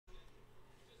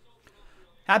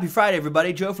Happy Friday,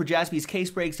 everybody. Joe for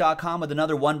JaspysCaseBreaks.com with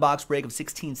another one-box break of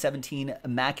 16-17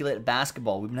 Immaculate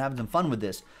Basketball. We've been having some fun with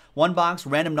this. One box,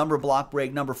 random number block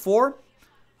break number 4.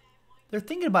 They're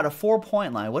thinking about a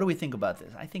 4-point line. What do we think about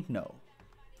this? I think no.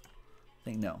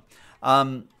 They're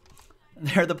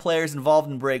the players involved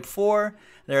in break 4.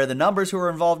 There are the numbers who are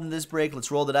involved in this break.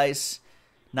 Let's roll the dice.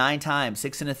 9 times,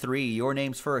 6 and a 3. Your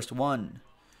names first. 1,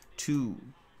 2,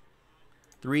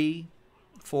 3,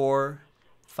 4,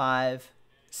 5,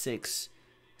 6,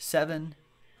 7,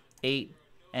 8,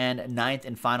 and 9th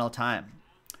and final time.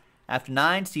 After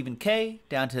 9, Stephen K.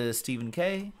 Down to Stephen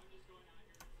K.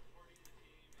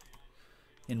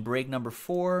 In break number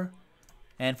 4.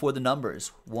 And for the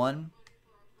numbers, 1,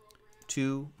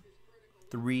 2,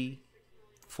 3,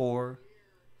 4,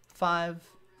 5,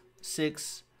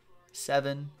 6,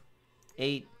 7,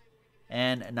 8,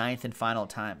 and 9th and final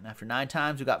time. After 9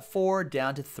 times, we got 4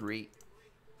 down to 3.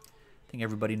 I think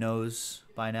everybody knows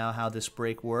by now how this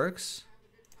break works.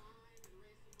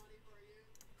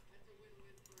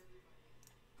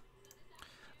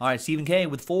 All right, Stephen K.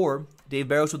 with 4, Dave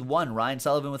Barrows with 1, Ryan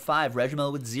Sullivan with 5,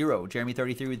 Reginald with 0, Jeremy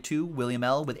 33 with 2, William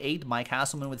L. with 8, Mike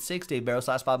Hasselman with 6, Dave Barrows,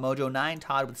 Last Spot Mojo 9,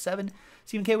 Todd with 7,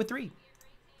 Stephen K. with 3.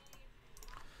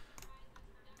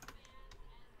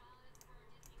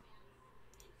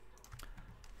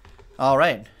 All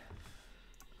right.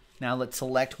 Now let's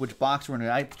select which box we're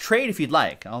going to trade if you'd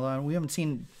like. Although we haven't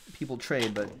seen people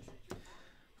trade, but I'm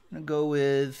going to go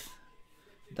with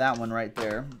that one right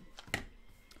there.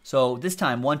 So this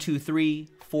time, 1, 2, 3,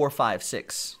 4, 5,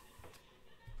 6.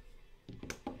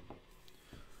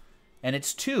 And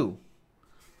it's 2.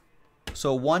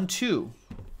 So 1, 2.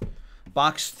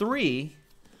 Box 3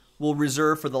 will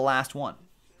reserve for the last one.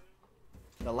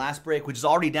 The last break, which is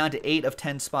already down to 8 of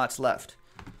 10 spots left.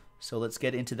 So let's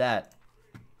get into that.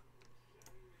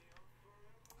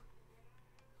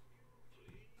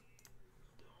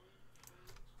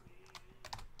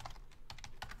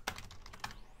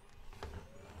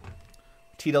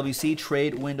 TWC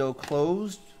trade window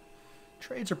closed.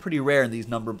 Trades are pretty rare in these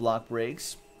number block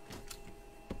breaks.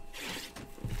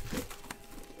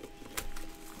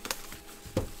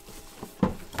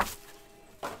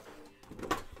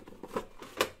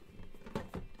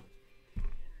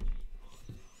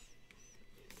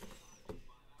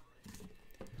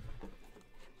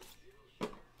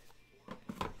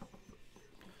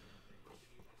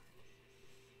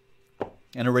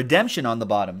 And a redemption on the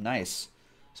bottom. Nice.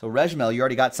 So, Reginald, you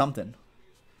already got something.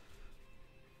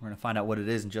 We're going to find out what it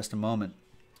is in just a moment.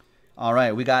 All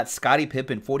right, we got Scottie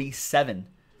Pippen, 47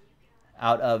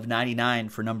 out of 99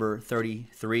 for number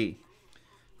 33.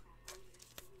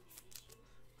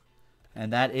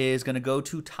 And that is going to go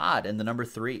to Todd in the number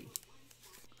 3.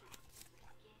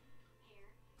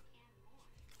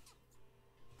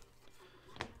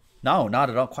 No, not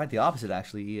at all. Quite the opposite,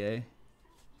 actually, EA.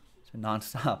 It's been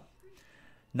nonstop.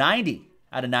 90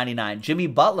 out of 99. Jimmy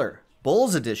Butler,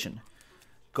 Bulls edition,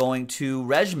 going to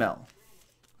Reginald,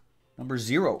 number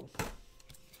 0.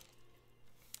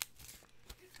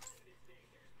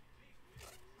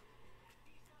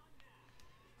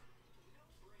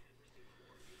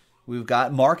 We've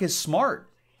got Marcus Smart,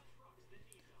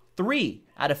 3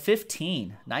 out of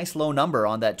 15. Nice low number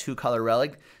on that 2-color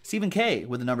relic. Stephen K.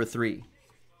 with the number 3.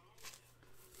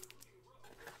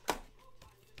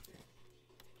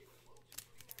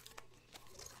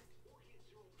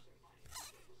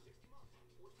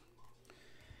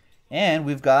 And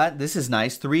we've got, this is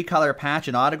nice, 3-color patch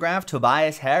and autograph,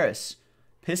 Tobias Harris,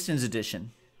 Pistons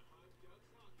edition.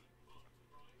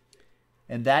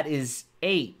 And that is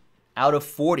 8 out of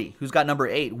 40. Who's got number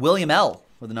 8? William L.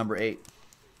 with the number 8.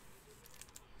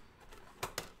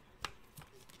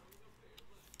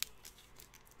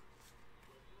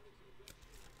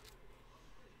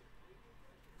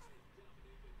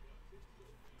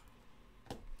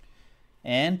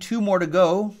 And 2 more to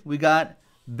go. We got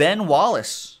Ben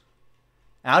Wallace.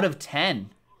 Out of 10.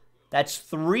 That's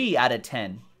 3 out of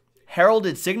 10.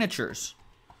 Heralded signatures.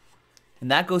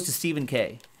 And that goes to Stephen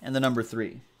K. and the number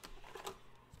 3.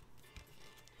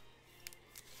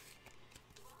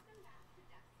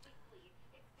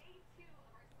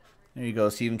 There you go,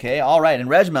 Stephen K. All right, and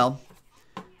Reginald.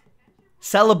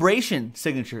 Celebration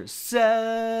signatures.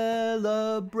 Celebrate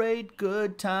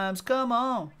good times. Come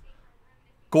on.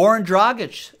 Goran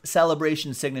Dragic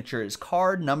celebration signatures.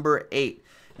 Card number 8.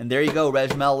 And there you go,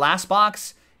 Reginald. Last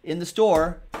box in the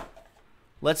store.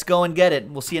 Let's go and get it.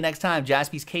 We'll see you next time.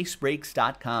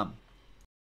 JaspysCaseBreaks.com.